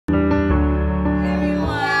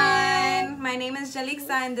My name is Jalixa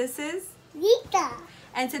and this is Rita.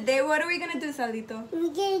 And today what are we gonna do, Salito?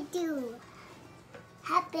 We're gonna do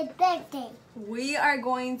happy birthday. We are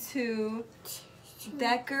going to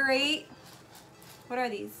decorate. What are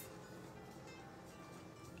these?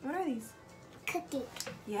 What are these? Cookie.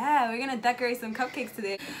 Yeah, we're gonna decorate some cupcakes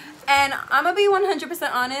today. And I'm gonna be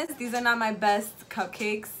 100% honest, these are not my best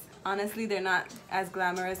cupcakes. Honestly, they're not as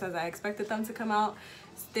glamorous as I expected them to come out.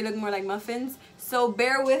 They look more like muffins. So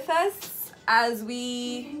bear with us as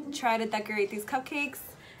we try to decorate these cupcakes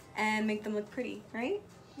and make them look pretty, right?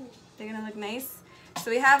 They're gonna look nice. So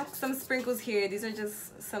we have some sprinkles here. These are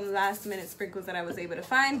just some last minute sprinkles that I was able to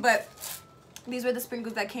find, but these were the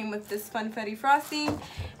sprinkles that came with this funfetti frosting.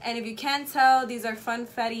 And if you can't tell, these are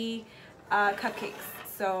funfetti cupcakes.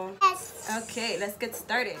 So, Yes. okay, let's get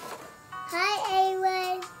started. Hi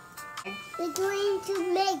everyone. We're going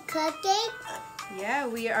to make cupcakes. Yeah,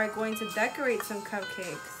 we are going to decorate some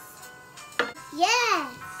cupcakes.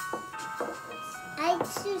 Yes. I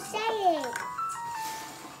should say it.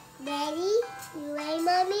 Ready? You ready,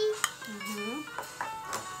 Mommy?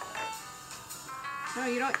 No,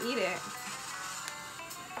 you don't eat it.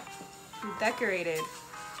 You decorate it.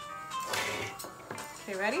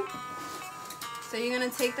 Okay, ready? So you're gonna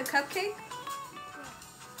take the cupcake?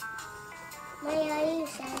 Mommy, are you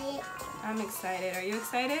excited? I'm excited. Are you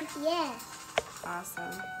excited? Yeah.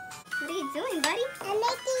 Awesome. What are you doing, buddy? I'm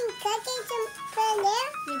making cupcakes and put there.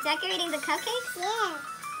 You're decorating the cupcakes? Yeah.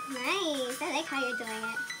 Nice. I like how you're doing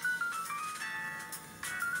it.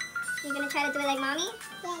 You're gonna try to do it like Mommy?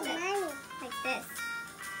 Yeah, Mommy. Like this.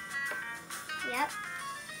 Yep.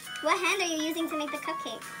 What hand are you using to make the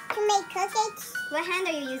cupcake? To make cupcakes, What hand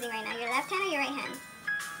are you using right now? Your left hand or your right hand?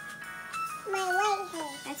 my right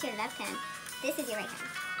hand. That's your left hand. This is your right hand.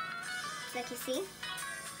 Look, you see?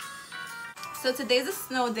 So today's a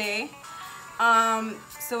snow day.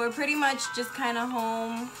 So we're pretty much just kind of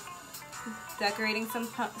home decorating some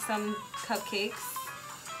cupcakes.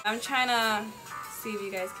 I'm trying to see if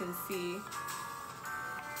you guys can see.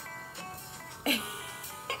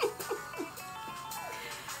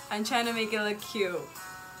 I'm trying to make it look cute,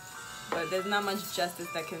 but there's not much justice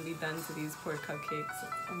that can be done to these poor cupcakes.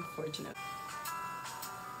 It's unfortunate.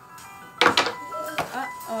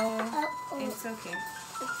 Uh-oh. Uh-oh. It's okay.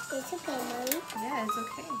 It's okay, Mommy. Yeah, it's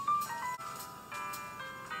okay.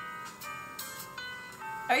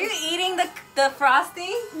 Are you eating the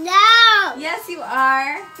frosting? No! Yes, you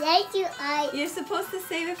are. Yes, you are. You're supposed to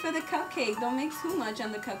save it for the cupcake. Don't make too much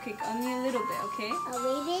on the cupcake. Only a little bit, okay?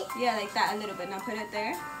 I'll read it. Yeah, like that, a little bit. Now put it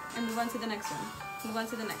there and move on to the next one. Move on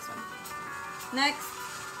to the next one. Next.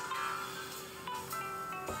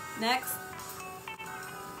 Next.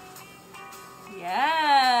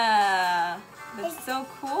 Yeah. That's so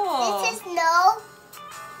cool. This is snow.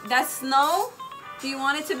 That's snow? Do you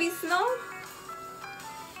want it to be snow?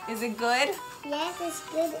 Is it good? Yes, it's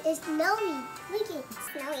good. It's snowy. Look it.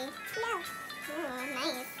 Snowy. Yeah. Ooh,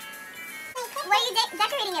 nice. What are you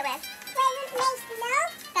decorating it with? snow?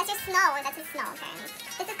 That's just snow. That's just snow, okay.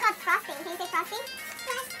 This is called frosting. Can you say frosting?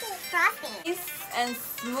 Frosty. Frosting. Nice and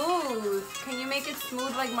smooth. Can you make it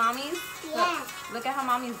smooth like Mommy's? Yeah. Look at how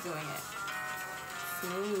Mommy's doing it.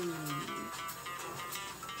 Smooth.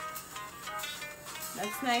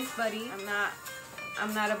 That's nice, buddy.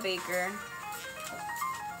 I'm not a baker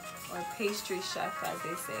or pastry chef, as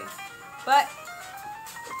they say, but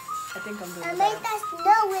I think I'm doing I better. made that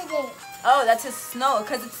snow with it. Oh, that's just snow,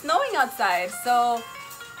 because it's snowing outside. So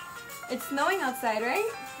it's snowing outside, right?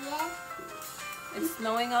 Yeah. It's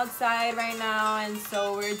snowing outside right now, and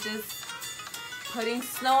so we're just putting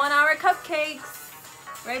snow on our cupcakes.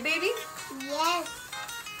 Right, baby? Yes.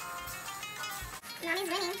 Mommy's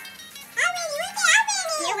winning. I'm winning.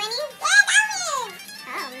 You're winning? Yes, I'm winning.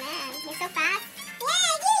 Oh, man. You're so fast.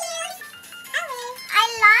 Yeah, you lose. I'm winning. I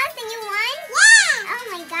lost and you won? Yeah. Oh,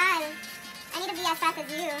 my God. I need to be as fast as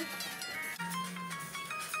you.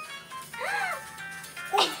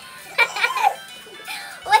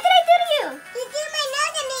 What did I do to you? You do my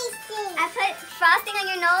nose amazing. I put frosting on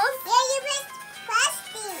your nose? Yeah, you put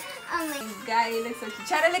frosty. Oh, my. God, you look so cute.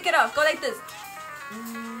 Try to lick it off. Go like this.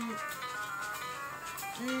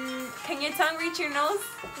 Can your tongue reach your nose?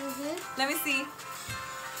 Let me see.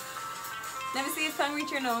 Let me see your tongue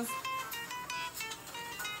reach your nose.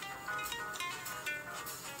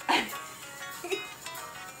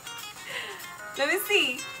 Let me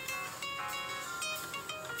see.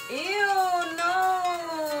 Ew,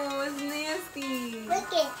 no. It's nasty.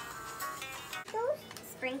 Look it.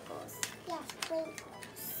 Sprinkles. Yeah, sprinkles.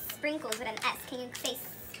 Sprinkles with an S. Can you say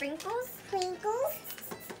sprinkles? Sprinkles.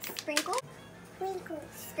 Sprinkle? Sprinkles.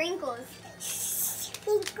 Sprinkles.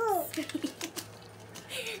 Sprinkles.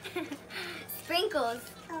 sprinkles?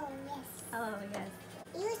 Oh, yes. Oh, yes.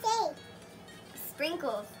 You say.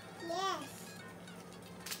 Sprinkles. Yes.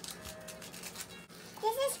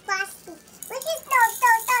 This is frosty. Which is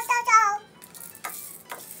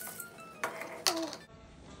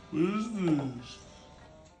What is this?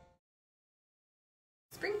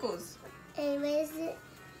 Sprinkles. And what is it?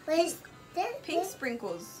 What is this? Pink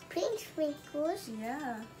sprinkles. Pink sprinkles.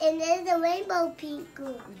 Yeah. And then the rainbow pink.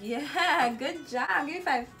 Yeah, good job. Give me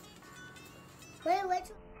 5. Wait, which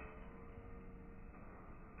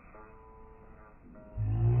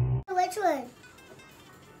one?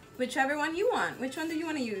 Whichever one you want. Which one do you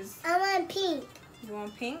want to use? I want pink. You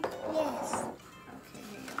want pink? Yes. Okay,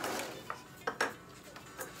 here you go.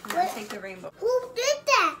 I'm gonna take the rainbow. Who did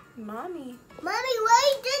that? Mommy. Mommy,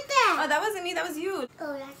 why you did Oh, that? that wasn't me. That was you.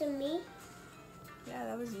 Oh, that's me? Yeah,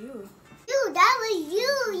 that was you. You, that was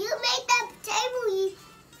you. You made that table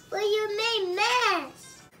where you made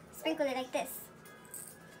mess. Sprinkle it like this.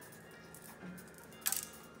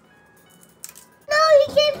 No,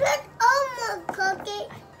 you can't put all more cookie.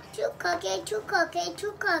 Two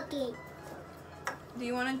cookie. Do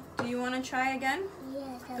you wanna try again?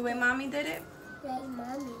 Yes. The way Mommy did it? Like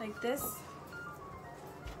mommy. Like this?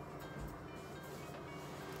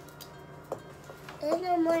 There's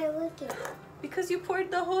no more working. Because you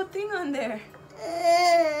poured the whole thing on there.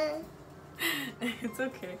 It's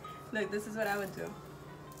okay. Look, this is what I would do.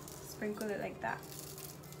 Sprinkle it like that.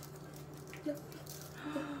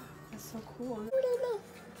 That's so cool. What do you mean?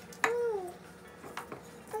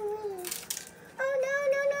 Oh, no.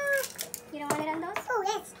 You don't want it on those? Oh,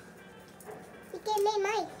 yes. You can make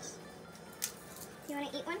mine. You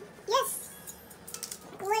want to eat one? Yes.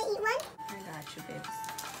 You want to eat one? I got you, babes.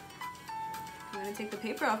 I'm gonna take the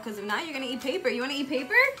paper off because if not, you're gonna eat paper. You wanna eat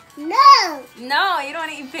paper? No. No, you don't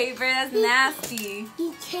wanna eat paper. That's nasty.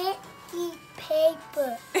 You can't eat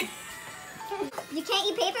paper. You can't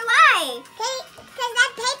eat paper? Why? Because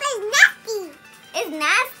that paper is nasty. It's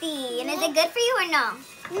nasty. And is it good for you or no?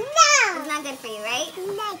 No. It's not good for you, right?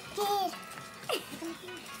 Not good.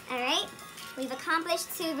 Alright. We've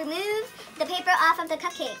accomplished to remove the paper off of the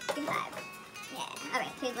cupcake. Give me 5. Yeah.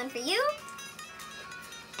 Alright, here's one for you.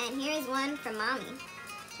 And here's one for Mommy.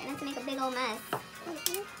 Try not to make a big old mess.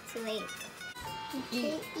 Too late. You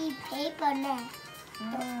can't eat paper now.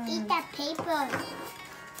 Don't eat that paper.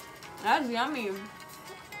 That's yummy.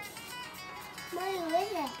 Mommy, what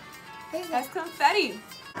is that? What is That's that? confetti.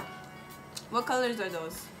 What colors are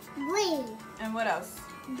those? Green. And what else?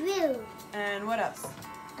 Blue. And what else?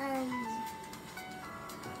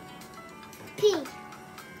 Pink.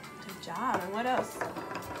 Good job. And what else?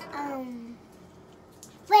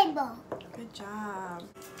 Rainbow. Good job.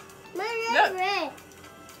 Mine Look. is red.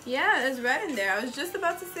 Yeah, there's red in there. I was just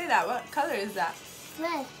about to say that. What color is that?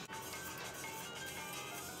 Red.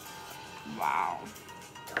 Wow.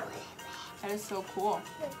 That is so cool.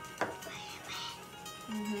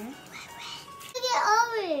 Look at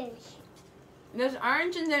orange. There's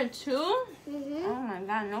orange in there too? Mm-hmm. Oh my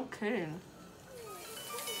god, no kidding.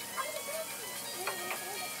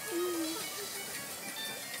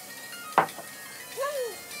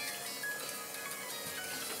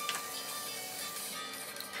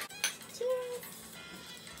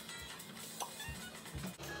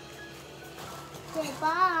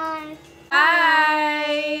 Bye.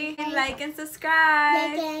 Bye. Like and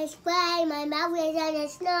subscribe. Like and subscribe. My mouth is on the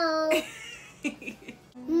snow.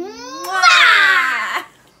 Mwah!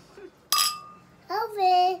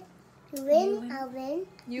 Alvin. You win, Alvin.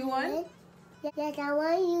 You won? Yes, I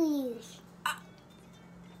want you use.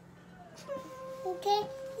 Okay?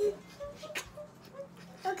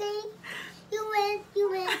 Okay. You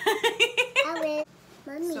win. I win.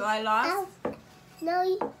 Mommy. So I lost? No,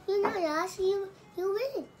 you not lost. You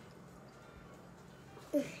win.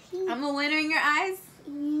 I'm a winner in your eyes?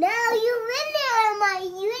 No, you winner.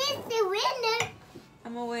 You is the winner.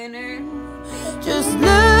 I'm a winner. Just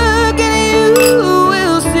look at you.